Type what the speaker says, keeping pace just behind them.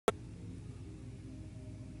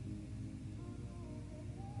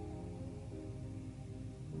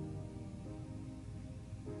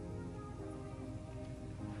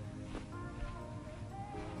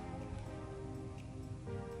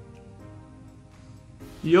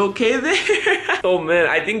You okay there? Oh man,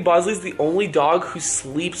 I think Bosley's the only dog who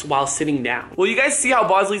sleeps while sitting down. Well, you guys see how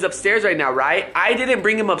Bosley's upstairs right now, right? I didn't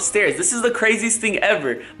bring him upstairs. This is the craziest thing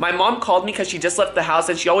ever. My mom called me because she just left the house,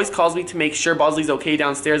 and she always calls me to make sure Bosley's okay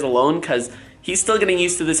downstairs alone because he's still getting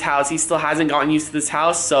used to this house. He still hasn't gotten used to this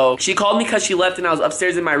house. So she called me because she left and I was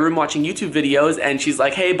upstairs in my room watching YouTube videos, and she's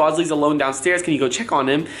like, hey, Bosley's alone downstairs. Can you go check on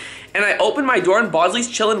him? And I opened my door and Bosley's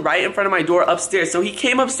chilling right in front of my door upstairs. So he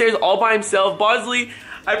came upstairs all by himself. Bosley,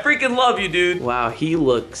 I freaking love you, dude. Wow, he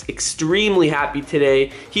looks extremely happy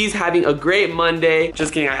today. He's having a great Monday.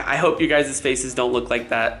 Just kidding, I hope you guys' faces don't look like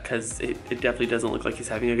that because it definitely doesn't look like he's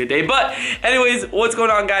having a good day. But anyways, what's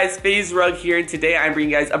going on, guys? FaZe Rug here, and today I'm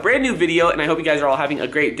bringing you guys a brand new video, and I hope you guys are all having a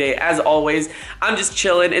great day. As always, I'm just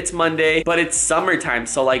chilling. It's Monday, but it's summertime,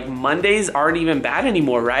 so like Mondays aren't even bad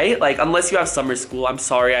anymore, right? Like unless you have summer school. I'm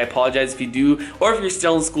sorry, I apologize if you do, or if you're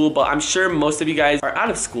still in school, but I'm sure most of you guys are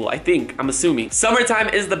out of school, I'm assuming. Summertime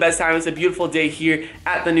is the best time. It's a beautiful day here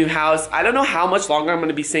at the new house. I don't know how much longer I'm going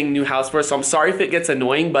to be saying new house for, so I'm sorry if it gets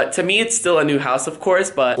annoying, but to me it's still a new house, of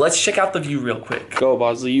course. But let's check out the view real quick. Go,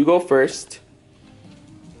 Bosley, you go first.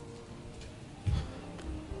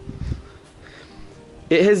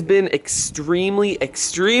 It has been extremely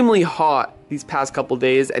hot these past couple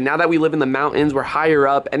days, and now that we live in the mountains, we're higher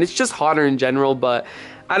up and it's just hotter in general, but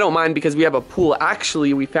I don't mind because we have a pool.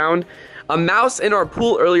 Actually, we found a mouse in our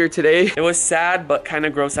pool earlier today. It was sad, but kind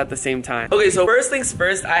of gross at the same time. Okay, so first things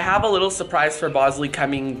first, I have a little surprise for Bosley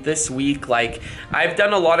coming this week. Like, I've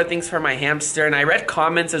done a lot of things for my hamster, and I read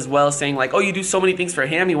comments as well saying like, oh, you do so many things for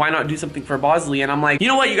Hammy, why not do something for Bosley? And I'm like, you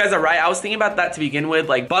know what, you guys are right. I was thinking about that to begin with.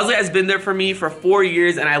 Like, Bosley has been there for me for 4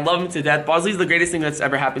 years, and I love him to death. Bosley's the greatest thing that's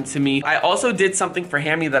ever happened to me. I also did something for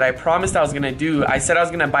Hammy that I promised I was gonna do. I said I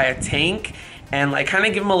was gonna buy a tank and like kind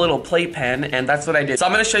of give him a little playpen, and that's what I did. So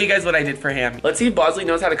I'm gonna show you guys what I did for him. Let's see if Bosley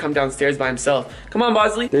knows how to come downstairs by himself. Come on,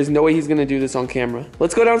 Bosley. There's no way he's gonna do this on camera.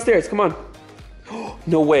 Let's go downstairs, come on.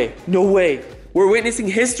 No way, no way. We're witnessing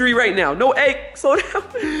history right now. No, hey, slow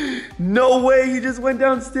down. No way, he just went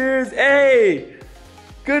downstairs. Hey,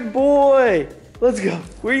 good boy. Let's go.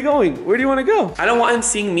 Where are you going? Where do you want to go? I don't want him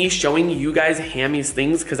seeing me showing you guys Hammy's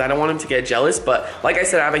things because I don't want him to get jealous. But like I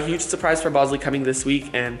said, I have a huge surprise for Bosley coming this week,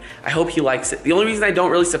 and I hope he likes it. The only reason I don't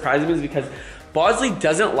really surprise him is because Bosley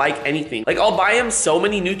doesn't like anything. Like, I'll buy him so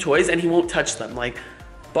many new toys and he won't touch them. Like,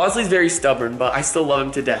 Bosley's very stubborn, but I still love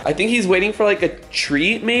him to death. I think he's waiting for like a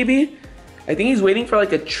treat, maybe? I think he's waiting for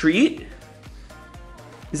like a treat.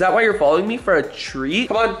 Is that why you're following me, for a treat?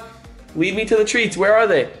 Come on, lead me to the treats. Where are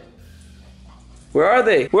they? Where are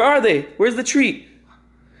they? Where are they? Where's the treat?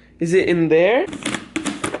 Is it in there?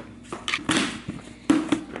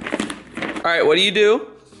 All right, what do you do?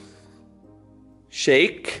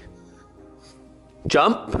 Shake,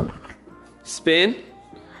 jump, spin.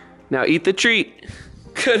 Now eat the treat.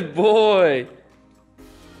 Good boy.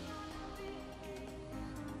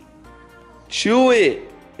 Chew it.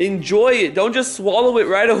 Enjoy it. Don't just swallow it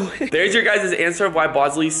right away. There's your guys' answer of why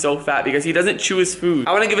Bosley's so fat, because he doesn't chew his food.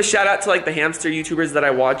 I want to give a shout out to like the hamster YouTubers that I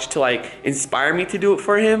watch to like inspire me to do it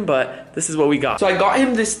for him, but this is what we got. So I got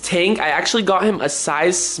him this tank. I actually got him a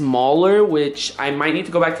size smaller, which I might need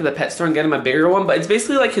to go back to the pet store and get him a bigger one, but it's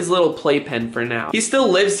basically like his little playpen for now. He still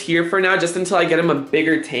lives here for now just until I get him a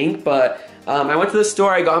bigger tank, but I went to the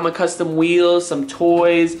store, I got him a custom wheel, some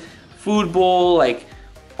toys, food bowl, like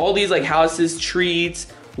all these like houses,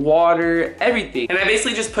 treats, water, everything. And I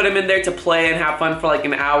basically just put him in there to play and have fun for like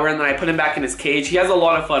an hour, and then I put him back in his cage. He has a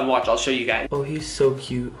lot of fun. Watch, I'll show you guys. Oh, he's so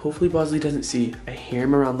cute. Hopefully Bosley doesn't see. I hear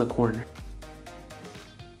him around the corner.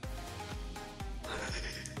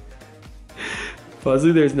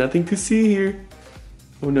 Bosley, there's nothing to see here.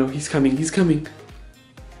 Oh no, he's coming, he's coming.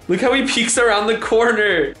 Look how he peeks around the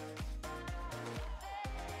corner.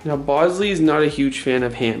 Now, Bosley is not a huge fan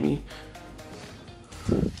of Hammy.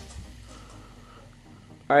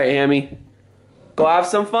 All right, Hammy, go have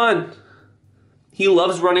some fun. He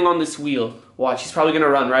loves running on this wheel. Watch, he's probably gonna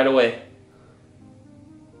run right away.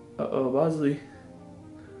 Uh-oh, Bosley.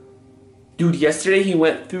 Dude, yesterday he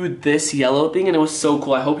went through this yellow thing and it was so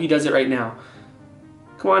cool. I hope he does it right now.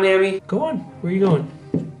 Come on, Hammy. Go on, where are you going?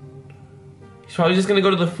 He's probably just gonna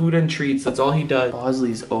go to the food and treats. That's all he does.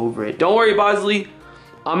 Bosley's over it. Don't worry, Bosley.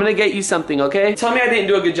 I'm gonna get you something, okay? Tell me I didn't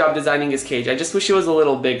do a good job designing his cage. I just wish it was a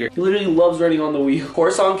little bigger. He literally loves running on the wheel. Of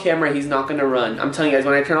course, on camera, he's not gonna run. I'm telling you guys,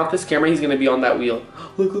 when I turn off this camera, he's gonna be on that wheel.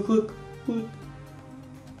 Look, look, look, look.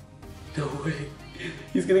 No way.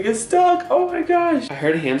 He's gonna get stuck. Oh my gosh. I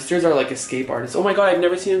heard hamsters are like escape artists. Oh my God, I've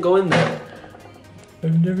never seen him go in there.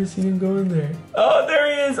 I've never seen him go in there. Oh,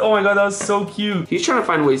 there he is. Oh my god, that was so cute. He's trying to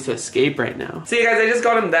find ways to escape right now. So yeah, guys, I just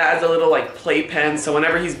got him that as a little like playpen. So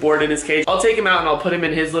whenever he's bored in his cage, I'll take him out and I'll put him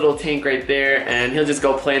in his little tank right there, and he'll just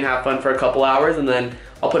go play and have fun for a couple hours, and then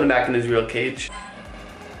I'll put him back in his real cage.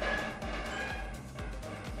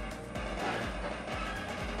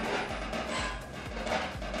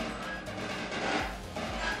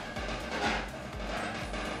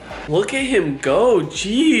 Look at him go,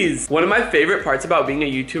 jeez. One of my favorite parts about being a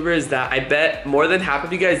YouTuber is that I bet more than half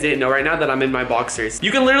of you guys didn't know right now that I'm in my boxers. You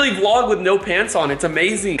can literally vlog with no pants on. It's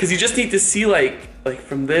amazing. Because you just need to see like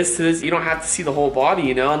from this to this. You don't have to see the whole body,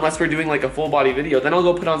 you know, unless we're doing like a full body video. Then I'll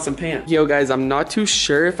go put on some pants. Yo guys, I'm not too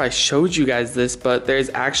sure if I showed you guys this, but there's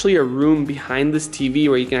actually a room behind this TV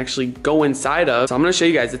where you can actually go inside of. So I'm gonna show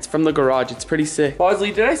you guys. It's from the garage. It's pretty sick.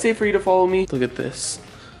 Bosley, did I say for you to follow me? Look at this.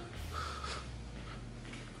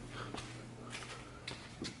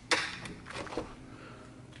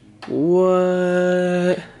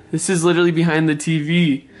 What? This is literally behind the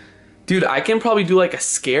TV. Dude, I can probably do like a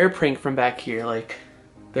scare prank from back here. Like,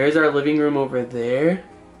 there's our living room over there.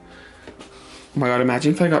 Oh my god,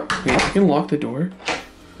 imagine if I got... Wait, I can lock the door.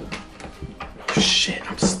 Oh, shit,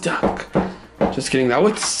 I'm stuck. Just kidding, that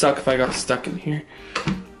would suck if I got stuck in here.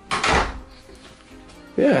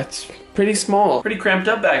 Yeah, it's pretty small. Pretty cramped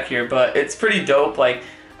up back here, but it's pretty dope. Like,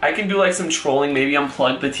 I can do like some trolling, maybe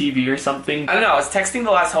unplug the TV or something. I don't know, I was texting the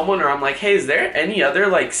last homeowner, I'm like, hey, is there any other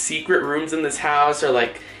like secret rooms in this house or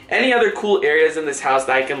like any other cool areas in this house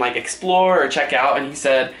that I can like explore or check out? And he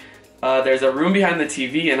said, there's a room behind the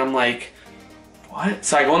TV, and I'm like, what?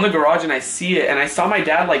 So I go in the garage and I see it, and I saw my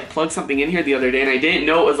dad like plug something in here the other day, and I didn't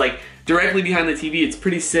know it was like directly behind the TV. It's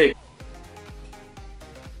pretty sick.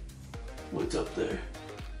 What's up there?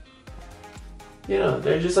 Yeah,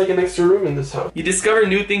 there's just like an extra room in this house. You discover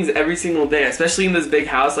new things every single day, especially in this big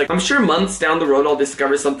house. Like, I'm sure months down the road I'll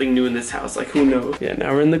discover something new in this house. Like, who knows? Yeah,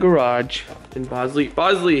 now we're in the garage. And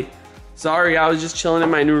Bosley, sorry, I was just chilling in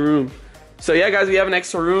my new room. So yeah, guys, we have an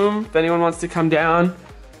extra room if anyone wants to come down,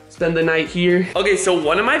 spend the night here. Okay, so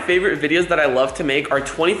one of my favorite videos that I love to make are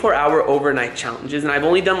 24-hour overnight challenges. And I've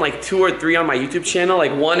only done like 2 or 3 on my YouTube channel,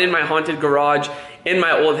 like one in my haunted garage, in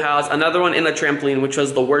my old house, another one in the trampoline, which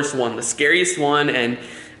was the worst one, the scariest one, and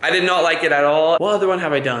I did not like it at all. What other one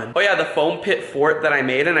have I done? Oh yeah, the foam pit fort that I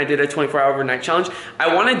made, and I did a 24-hour overnight challenge.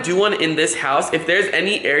 I want to do one in this house. If there's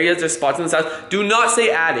any areas or spots in this house, do not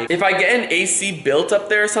say attic. If I get an AC built up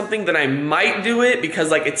there or something, then I might do it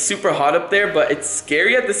because like it's super hot up there, but it's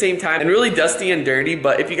scary at the same time and really dusty and dirty.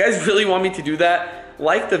 But if you guys really want me to do that,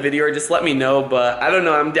 like the video or just let me know. But I don't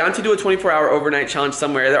know, I'm down to do a 24-hour overnight challenge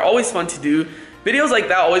somewhere. They're always fun to do. Videos like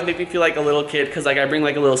that always make me feel like a little kid because like I bring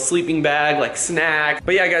like a little sleeping bag, like snack.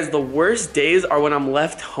 But yeah, guys, the worst days are when I'm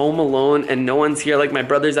left home alone and no one's here. Like my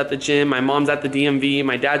brother's at the gym, my mom's at the DMV,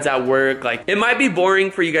 my dad's at work. Like it might be boring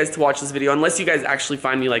for you guys to watch this video unless you guys actually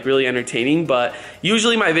find me like really entertaining. But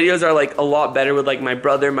usually my videos are like a lot better with like my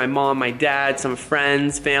brother, my mom, my dad, some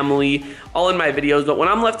friends, family, all in my videos. But when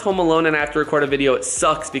I'm left home alone and I have to record a video, it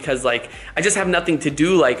sucks because like I just have nothing to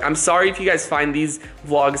do. Like I'm sorry if you guys find these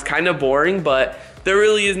vlogs kind of boring, but there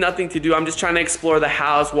really is nothing to do. I'm just trying to explore the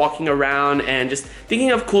house, walking around, and just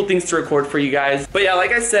thinking of cool things to record for you guys. But yeah,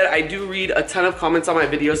 like I said, I do read a ton of comments on my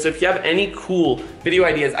videos, so if you have any cool video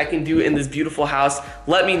ideas I can do in this beautiful house,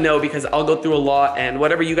 let me know because I'll go through a lot, and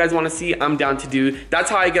whatever you guys want to see, I'm down to do.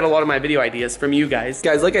 That's how I get a lot of my video ideas, from you guys.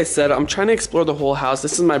 Guys, like I said, I'm trying to explore the whole house.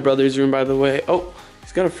 This is my brother's room, by the way. Oh,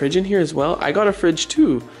 he's got a fridge in here as well. I got a fridge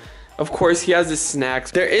too. Of course, he has his snacks.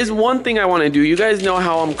 There is one thing I want to do. You guys know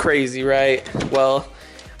how I'm crazy, right? Well,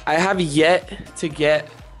 I have yet to get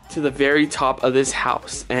to the very top of this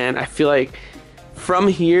house, and I feel like from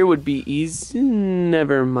here would be easy.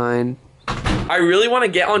 Never mind. I really want to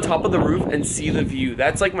get on top of the roof and see the view.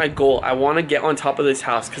 That's like my goal. I want to get on top of this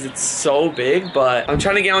house because it's so big, but I'm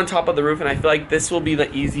trying to get on top of the roof, and I feel like this will be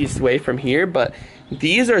the easiest way from here, but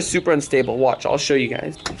these are super unstable. Watch, I'll show you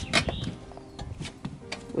guys.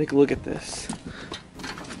 Like, look at this.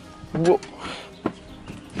 Whoa.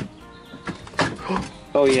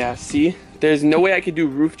 Oh yeah, see? There's no way I could do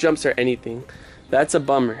roof jumps or anything. That's a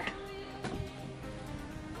bummer.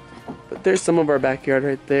 But there's some of our backyard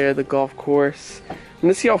right there, the golf course. I'm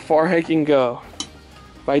gonna see how far I can go.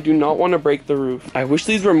 But I do not want to break the roof. I wish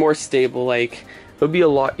these were more stable, like, it would be a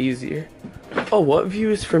lot easier. Oh, what view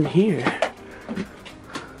is from here?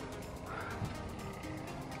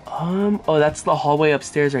 Oh, that's the hallway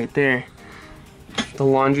upstairs right there. The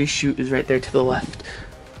laundry chute is right there to the left.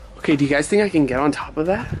 Okay, do you guys think I can get on top of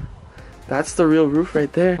that? That's the real roof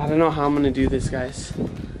right there. I don't know how I'm gonna do this, guys.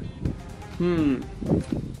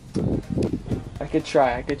 I could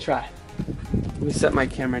try. Let me set my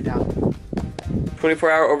camera down.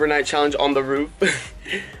 24-hour overnight challenge on the roof.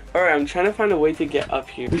 All right, I'm trying to find a way to get up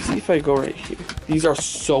here. Let me see if I go right here. These are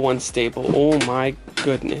so unstable. Oh my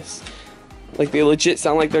goodness. Like they legit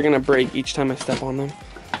sound like they're gonna break each time I step on them.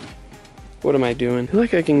 What am I doing? I feel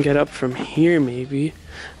like I can get up from here maybe.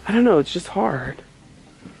 I don't know, it's just hard.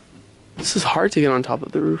 This is hard to get on top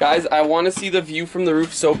of the roof. Guys, I want to see the view from the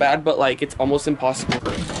roof so bad, but like it's almost impossible.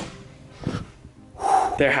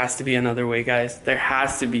 There has to be another way, guys. There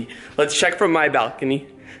has to be. Let's check from my balcony.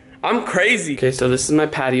 I'm crazy. Okay, so this is my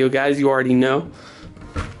patio, guys. You already know.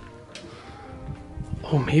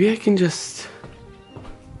 Oh, maybe I can just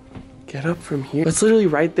get up from here. It's literally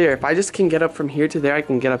right there. If I just can get up from here to there, I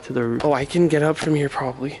can get up to the roof. Oh, I can get up from here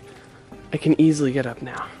probably. I can easily get up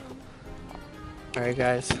now. All right,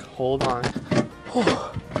 guys, hold on.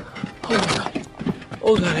 Oh my God.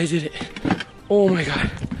 Oh God, I did it. Oh my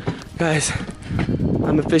God. Guys,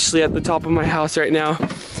 I'm officially at the top of my house right now.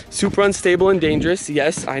 Super unstable and dangerous.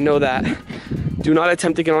 Yes, I know that. Do not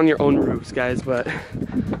attempt to get on your own roofs, guys, but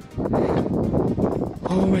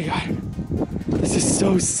oh my God. This is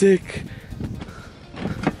so sick.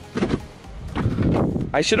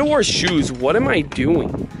 I should have wore shoes. What am I doing?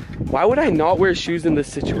 Why would I not wear shoes in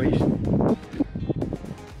this situation?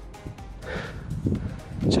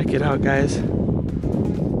 Check it out, guys.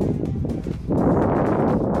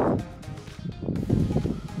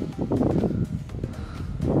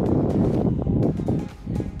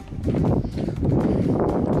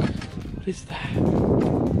 What is that?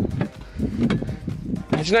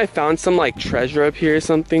 Imagine I found some like treasure up here or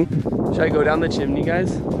something. Should I go down the chimney,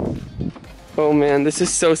 guys? Oh man, this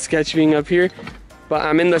is so sketchy being up here, but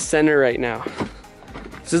I'm in the center right now.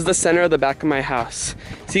 This is the center of the back of my house.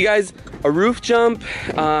 See guys, a roof jump,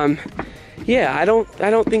 yeah, I don't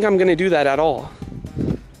think I'm gonna do that at all.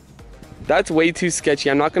 That's way too sketchy.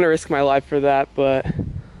 I'm not gonna risk my life for that, but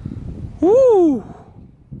woo!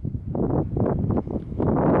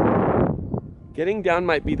 Getting down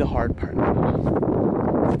might be the hard part.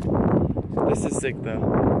 This is sick though.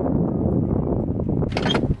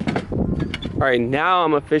 All right, now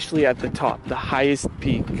I'm officially at the top, the highest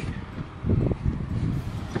peak.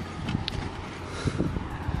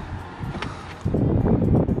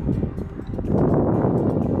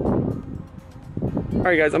 All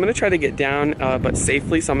right guys, I'm gonna try to get down, but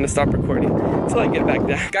safely, so I'm gonna stop recording until I get back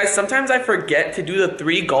down. Guys, sometimes I forget to do the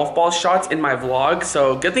 3 golf ball shots in my vlog,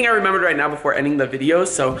 so good thing I remembered right now before ending the video.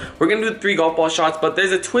 So we're gonna do the 3 golf ball shots, but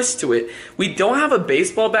there's a twist to it. We don't have a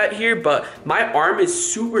baseball bat here, but my arm is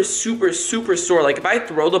super sore. Like if I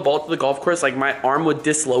throw the ball to the golf course, like my arm would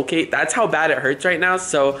dislocate. That's how bad it hurts right now.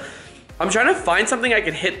 So I'm trying to find something I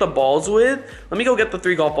can hit the balls with. Let me go get the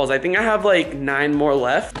 3 golf balls. I think I have like 9 more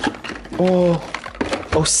left.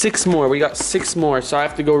 Oh, 6 more. We got 6 more, so I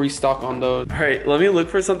have to go restock on those. All right, let me look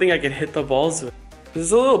for something I can hit the balls with. This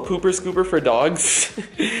is a little pooper scooper for dogs.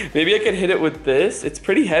 Maybe I could hit it with this. It's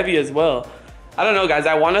pretty heavy as well. I don't know, guys.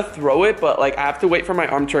 I want to throw it, but like I have to wait for my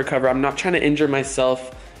arm to recover. I'm not trying to injure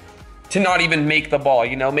myself to not even make the ball,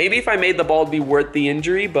 you know? Maybe if I made the ball, it'd be worth the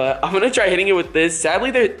injury, but I'm gonna try hitting it with this.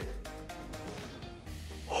 Sadly, there...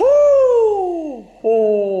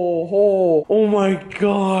 Oh my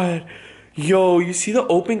God. Yo, you see the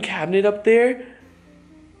open cabinet up there?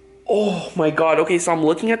 Oh my God. Okay, so I'm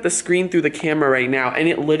looking at the screen through the camera right now, and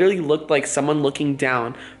it literally looked like someone looking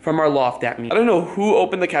down from our loft at me. I don't know who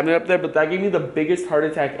opened the cabinet up there, but that gave me the biggest heart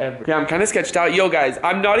attack ever. Yeah, I'm kind of sketched out. Yo, guys,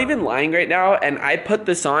 I'm not even lying right now, and I put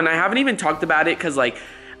this on. I haven't even talked about it because, like,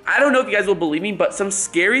 I don't know if you guys will believe me, but some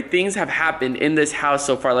scary things have happened in this house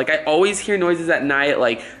so far. Like, I always hear noises at night,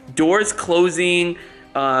 like doors closing,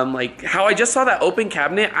 like how I just saw that open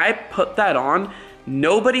cabinet. I put that on.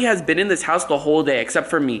 Nobody has been in this house the whole day except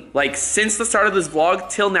for me. Like since the start of this vlog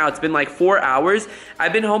till now, it's been like 4 hours.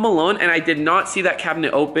 I've been home alone and I did not see that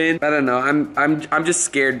cabinet open. I don't know. I'm just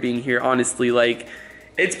scared being here, honestly. Like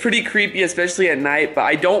it's pretty creepy, especially at night, but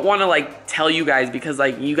I don't want to like tell you guys because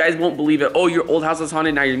like you guys won't believe it. Oh, your old house is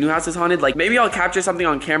haunted, now your new house is haunted. Like maybe I'll capture something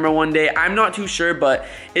on camera one day. I'm not too sure, but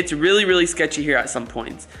it's really sketchy here at some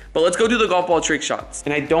points. But let's go do the golf ball trick shots.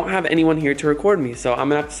 And I don't have anyone here to record me, so I'm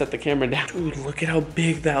gonna have to set the camera down. Dude, look at how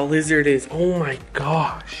big that lizard is. Oh my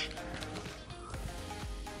gosh.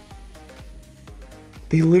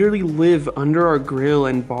 They literally live under our grill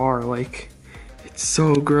and bar. Like, it's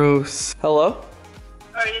so gross. Hello?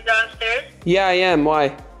 Are you downstairs? Yeah, I am. Why?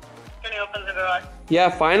 Can you open the garage? Yeah,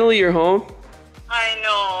 finally you're home. I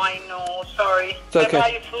know. Sorry. It's okay. I buy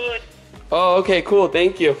you food. Oh, okay, cool.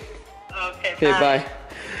 Thank you. Okay, bye.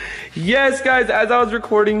 Yes, guys, as I was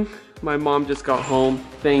recording, my mom just got home.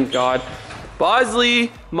 Thank God.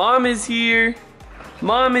 Bosley, mom is here.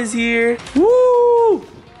 Mom is here. Woo!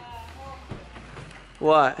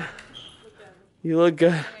 What? You look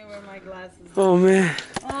good. Let me wear my glasses. Oh man.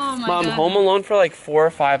 Oh my Mom, God. home alone for like 4 or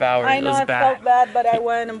 5 hours. I It know was I bad. felt bad, but I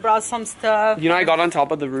went and brought some stuff. You know I got on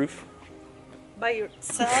top of the roof. By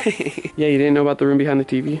yourself? Yeah, you didn't know about the room behind the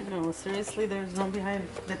TV? No, seriously, there's no behind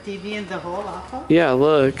the TV in the whole office? Yeah,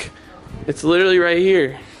 look. It's literally right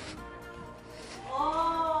here.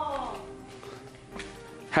 Oh!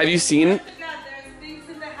 Have you seen? I forgot, there's things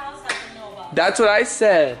in the house I don't know about. That's what I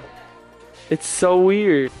said. It's so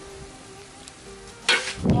weird.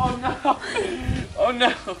 Oh no. Oh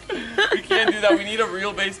no. We can't do that. We need a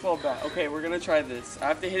real baseball bat. Okay, we're gonna try this. I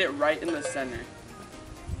have to hit it right in the center.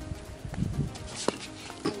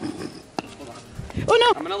 Hold on. Oh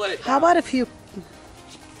no! I'm gonna let it How about if you...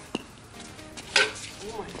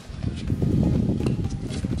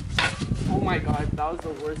 Oh my god, that was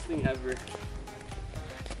the worst thing ever.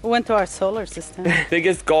 We went to our solar system.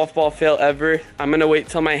 Biggest golf ball fail ever. I'm gonna wait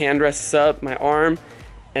till my hand rests up, my arm,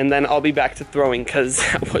 and then I'll be back to throwing because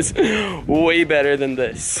that was way better than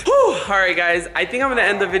this. All right, guys, I think I'm gonna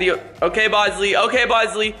end the video. Okay, Bosley. Okay,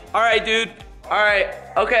 Bosley. All right, dude. All right.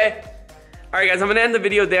 Okay. All right, guys, I'm gonna end the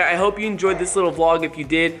video there. I hope you enjoyed this little vlog. If you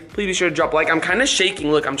did, please be sure to drop a like. I'm kind of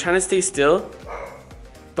shaking. Look, I'm trying to stay still,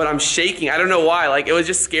 but I'm shaking. I don't know why. Like, it was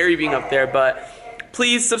just scary being up there, but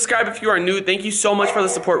please subscribe if you are new. Thank you so much for the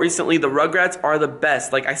support recently. The Rugrats are the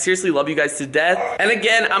best. Like, I seriously love you guys to death. And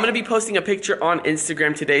again, I'm gonna be posting a picture on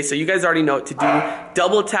Instagram today, so you guys already know what to do.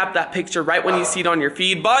 Double tap that picture right when you see it on your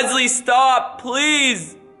feed. Bosley, stop,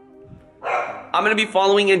 please. I'm gonna be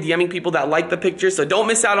following and DMing people that like the picture, so don't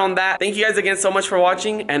miss out on that. Thank you guys again so much for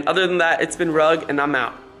watching, and other than that, it's been Rug, and I'm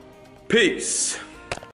out. Peace.